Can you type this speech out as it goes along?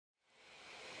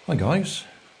Hi guys,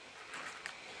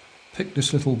 picked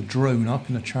this little drone up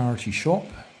in a charity shop.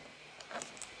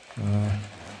 Where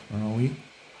are we?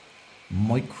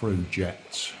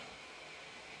 Microjets.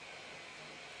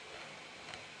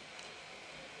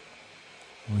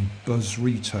 By Buzz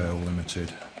Retail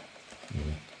Limited. Or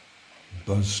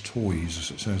Buzz Toys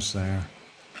as it says there.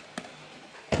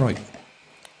 Right,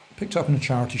 picked up in a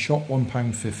charity shop,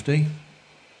 £1.50.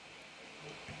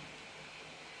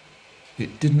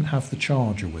 It didn't have the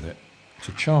charger with it.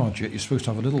 To charge it, you're supposed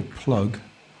to have a little plug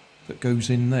that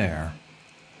goes in there.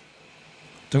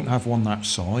 Don't have one that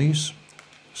size.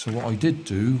 So what I did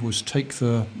do was take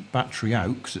the battery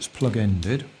out, because it's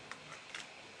plug-ended,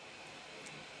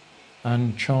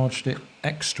 and charged it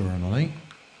externally.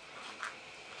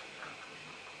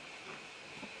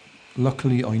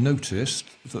 Luckily, I noticed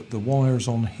that the wires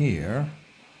on here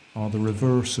are the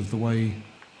reverse of the way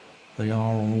they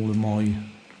are on all of my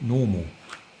normal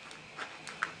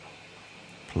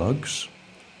plugs.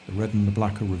 The red and the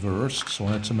black are reversed, so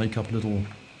I had to make up a little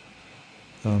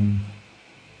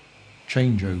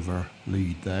changeover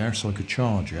lead there so I could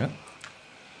charge it.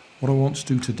 What I want to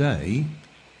do today,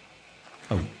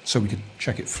 so we could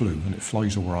check it flew and it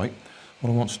flies all right.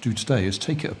 What I want to do today is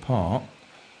take it apart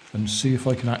and see if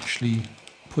I can actually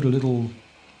put a little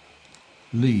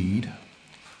lead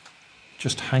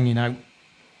just hanging out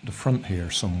the front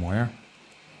here somewhere,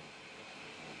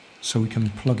 so we can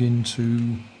plug in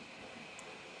to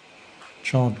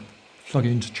charge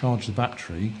the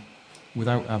battery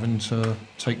without having to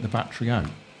take the battery out,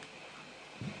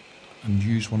 and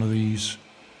use one of these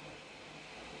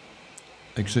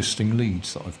existing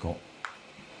leads that I've got.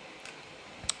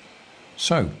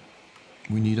 So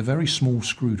we need a very small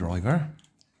screwdriver.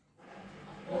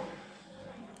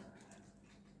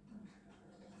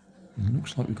 And it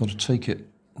looks like we've got to take it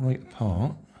right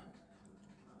apart.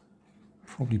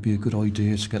 Probably be a good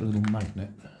idea to get a little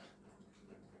magnet.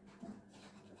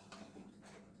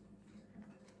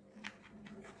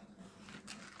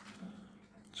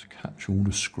 To catch all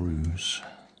the screws.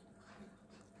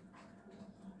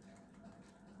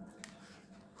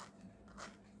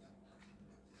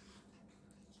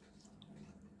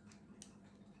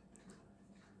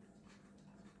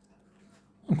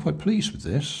 I'm quite pleased with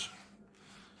this.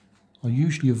 I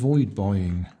usually avoid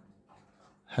buying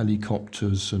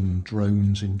helicopters and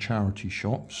drones in charity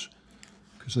shops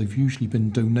because they've usually been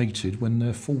donated when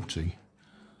they're faulty.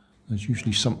 There's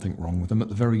usually something wrong with them. At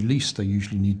the very least, they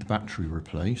usually need the battery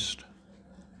replaced.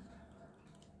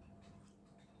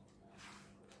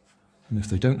 And if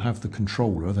they don't have the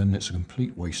controller, then it's a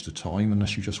complete waste of time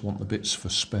unless you just want the bits for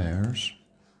spares.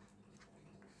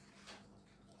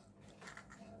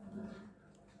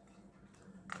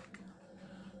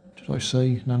 Did I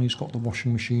say Nanny's got the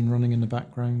washing machine running in the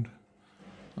background?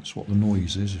 That's what the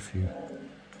noise is, if you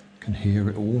can hear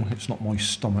it all. It's not my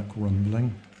stomach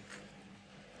rumbling.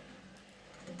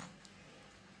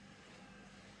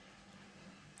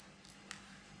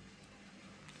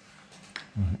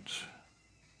 Right.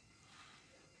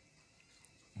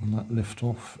 Will that lift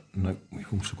off? No,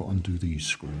 we've also got to undo these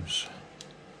screws.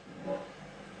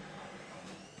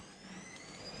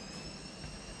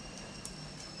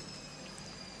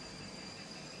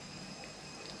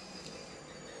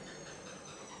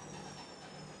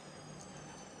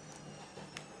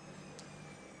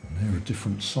 They're a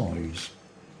different size.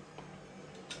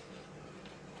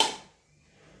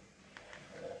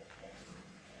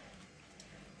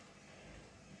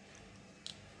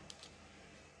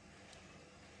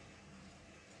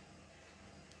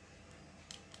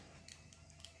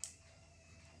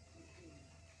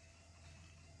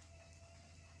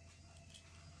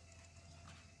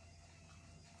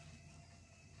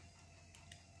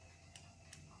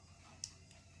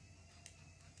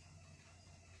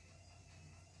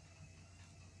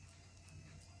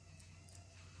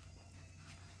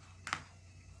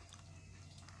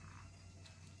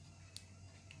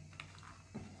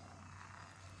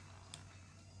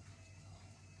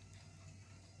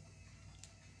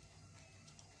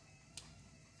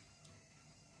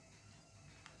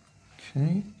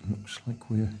 Okay, looks like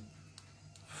we're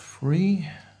free.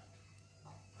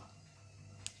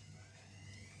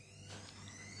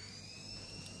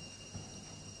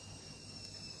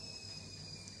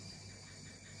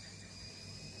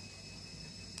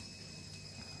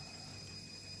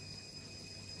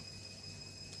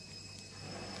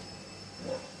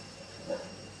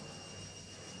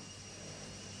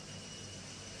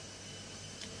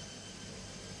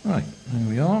 Right, there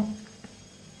we are.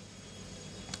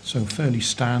 So fairly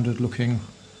standard looking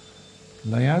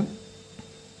layout.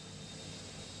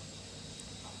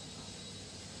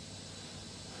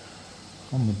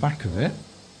 On the back of it,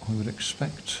 I would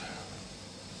expect...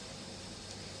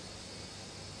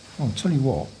 Oh, I'll tell you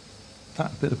what,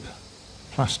 that bit of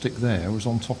plastic there was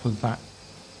on top of that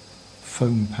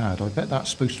foam pad. I bet that's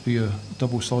supposed to be a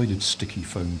double-sided sticky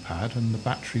foam pad, and the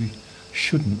battery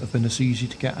shouldn't have been as easy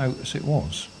to get out as it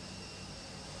was,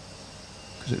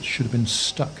 because it should have been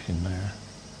stuck in there.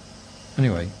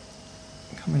 Anyway,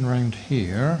 coming round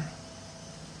here,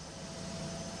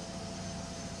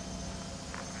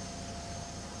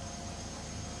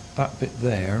 that bit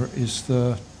there is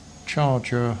the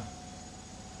charger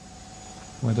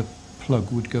where the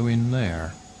plug would go in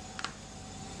there.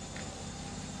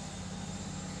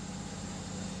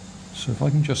 So if I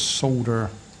can just solder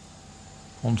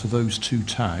onto those two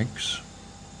tags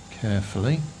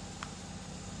carefully.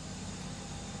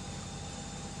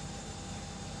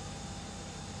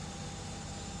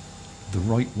 The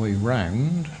right way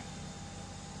round.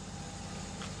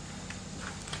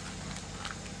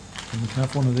 And we can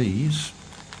have one of these.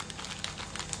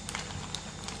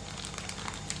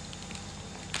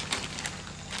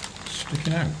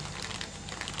 Sticking out.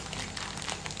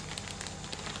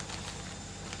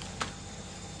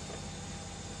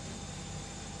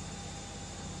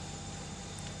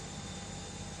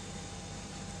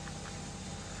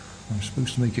 I'm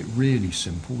supposed to make it really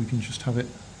simple. We can just have it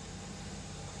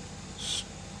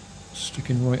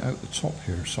sticking right out the top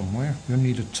here somewhere. We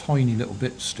only need a tiny little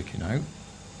bit sticking out.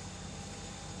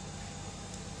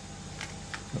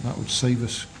 But that would save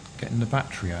us getting the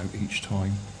battery out each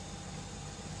time.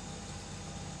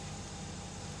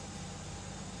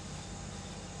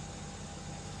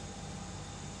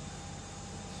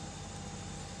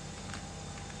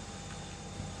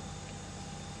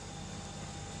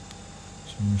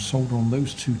 So I'm going to solder on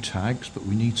those two tags, but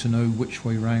we need to know which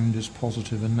way round is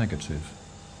positive and negative.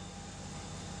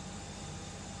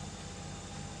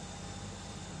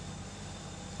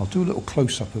 I'll do a little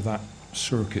close-up of that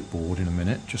circuit board in a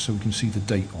minute, just so we can see the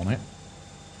date on it.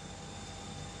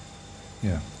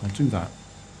 Yeah, I'll do that.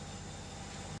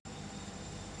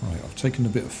 Right, I've taken a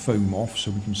bit of foam off so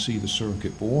we can see the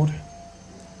circuit board.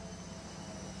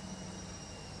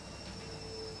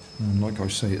 And like I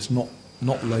say, it's not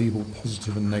labelled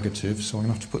positive and negative, so I'm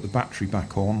going to have to put the battery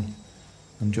back on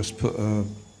and just put a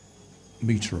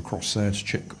meter across there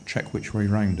to check which way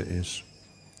round it is.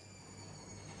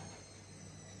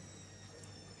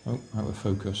 Oh, out of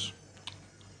focus.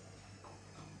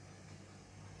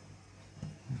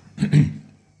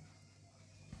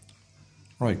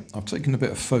 Right, I've taken a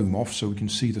bit of foam off so we can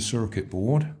see the circuit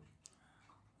board.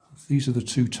 These are the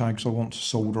two tags I want to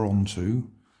solder onto,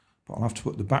 but I'll have to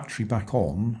put the battery back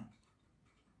on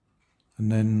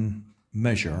and then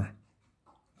measure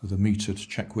with a meter to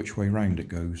check which way round it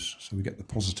goes, so we get the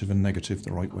positive and negative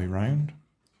the right way round.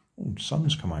 Oh, the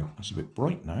sun's come out. That's a bit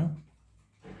bright now.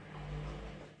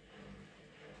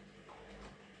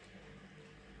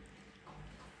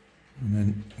 And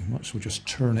then we might as well just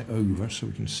turn it over so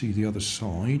we can see the other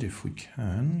side if we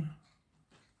can.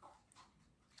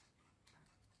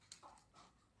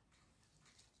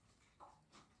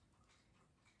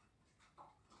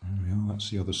 There we are, that's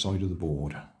the other side of the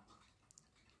board.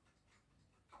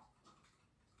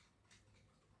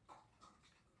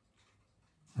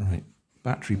 Right,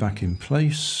 battery back in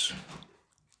place.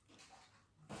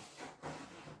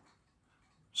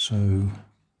 So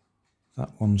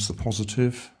that one's the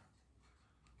positive.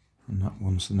 And that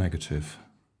one's the negative.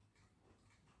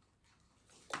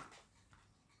 So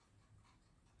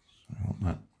I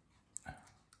want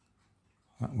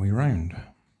that way round.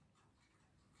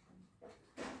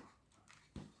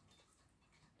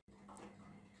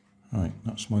 Right,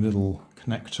 that's my little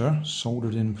connector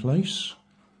soldered in place.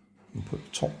 We'll put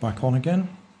the top back on again.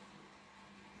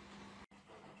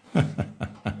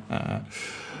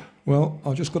 Well,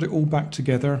 I just got it all back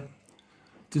together.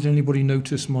 Did anybody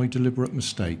notice my deliberate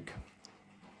mistake?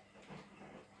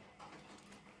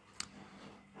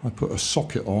 I put a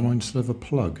socket on instead of a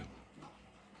plug.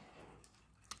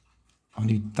 I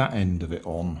need that end of it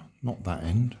on, not that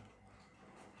end.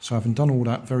 So having done all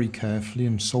that very carefully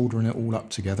and soldering it all up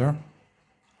together,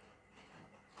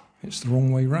 it's the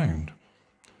wrong way round.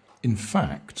 In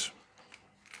fact,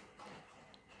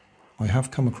 I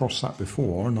have come across that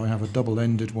before, and I have a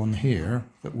double-ended one here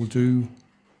that will do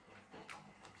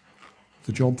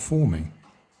the job for me.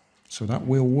 So that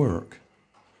will work.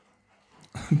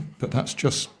 But that's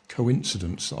just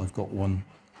coincidence that I've got one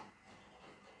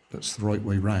that's the right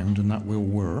way round, and that will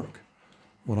work.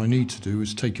 What I need to do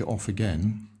is take it off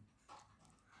again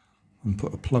and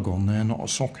put a plug on there, not a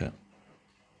socket.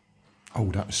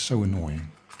 Oh, that is so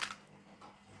annoying.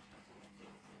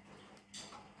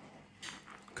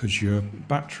 because your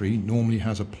battery normally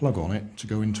has a plug on it to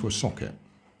go into a socket.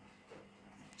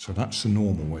 So that's the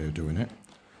normal way of doing it.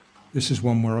 This is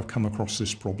one where I've come across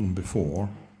this problem before,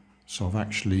 so I've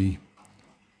actually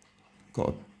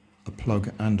got a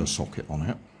plug and a socket on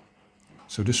it.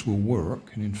 So this will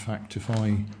work, and in fact if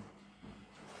I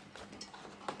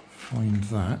find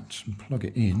that and plug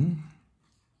it in,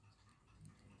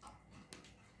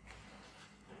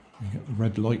 you get the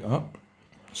red light up,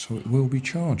 so it will be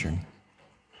charging.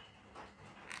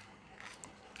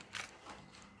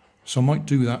 So I might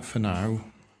do that for now,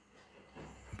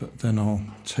 but then I'll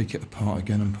take it apart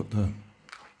again and put the...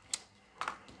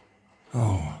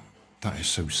 Oh, that is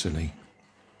so silly.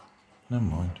 Never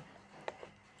mind.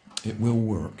 It will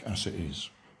work as it is.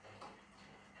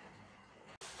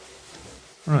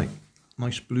 Right,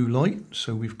 nice blue light,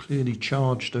 so we've clearly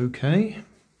charged okay.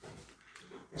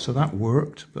 So that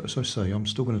worked, but as I say, I'm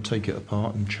still going to take it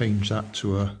apart and change that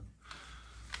to a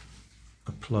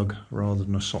plug rather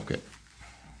than a socket,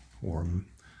 or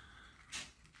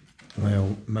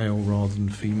male rather than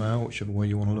female, whichever way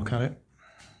you want to look at it.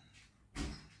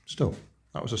 Still,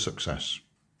 that was a success.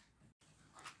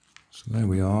 So there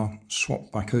we are,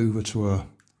 swap back over to a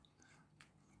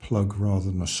plug rather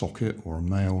than a socket, or a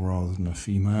male rather than a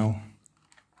female.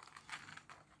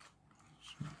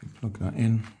 So let me plug that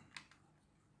in.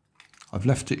 I've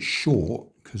left it short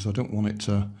because I don't want it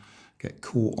to get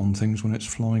caught on things when it's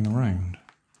flying around.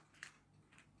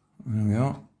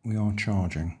 There we are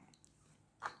charging.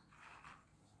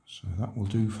 So that will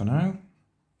do for now.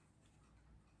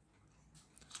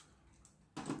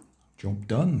 Job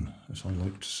done, as I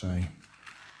like to say.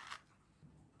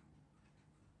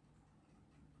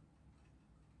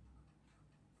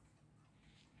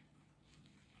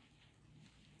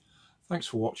 Thanks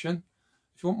for watching.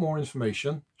 If you want more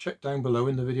information, check down below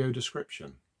in the video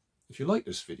description. If you like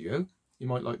this video, you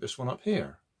might like this one up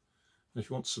here. And if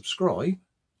you want to subscribe, you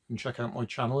can check out my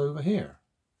channel over here.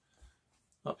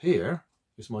 Up here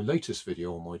is my latest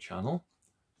video on my channel,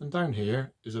 and down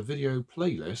here is a video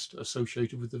playlist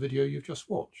associated with the video you've just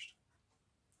watched.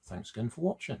 Thanks again for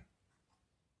watching.